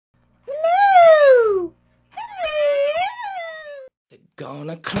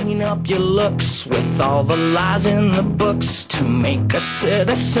Gonna clean up your looks with all the lies in the books to make a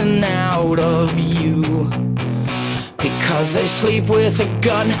citizen out of you. Because they sleep with a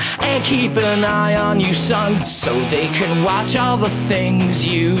gun and keep an eye on you, son, so they can watch all the things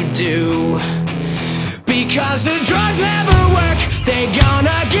you do. Because the drugs never work, they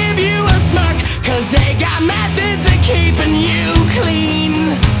gonna give you a smirk, cause they got methods of keeping you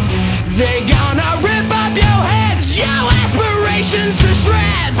clean. They gonna rip up your heads, your aspirations to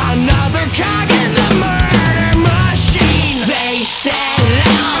shreds, another cog in the murder machine. They said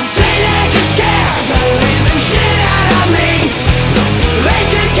I'll teenage and scare the living shit out of me. They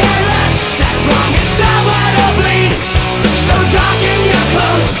could care less as long as someone will bleed. So darken your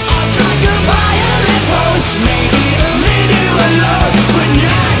clothes, I'll strike a violent pose. Maybe it'll leave you alone, but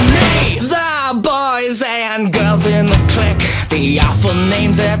not me. The boys and girls in the clique, the awful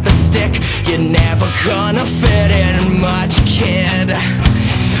names at the stick. You're never gonna fit in much, kid.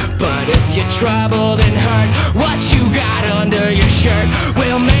 But if you're troubled and hurt, what you got under your shirt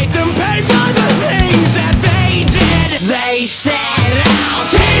will make them pay for the things that they did. They said I'll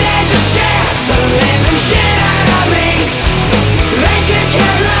teenage and scare the living shit out of me. They could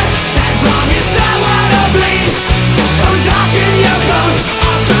care less as long as someone will bleed. So darken your clothes,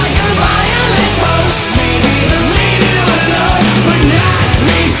 I'll strike a violent pose. Maybe they'll leave you alone, but not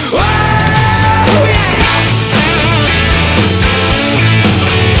me. Oh, yeah.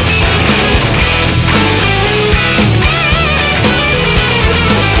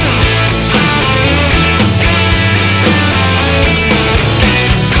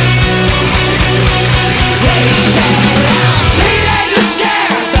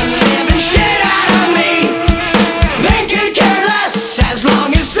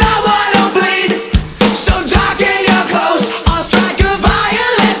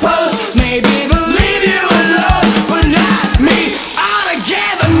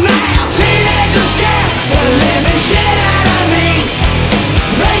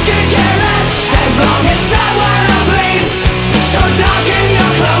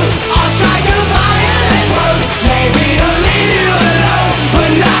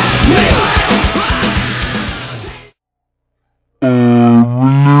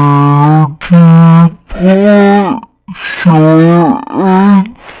 Here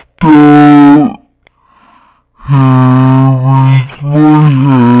with my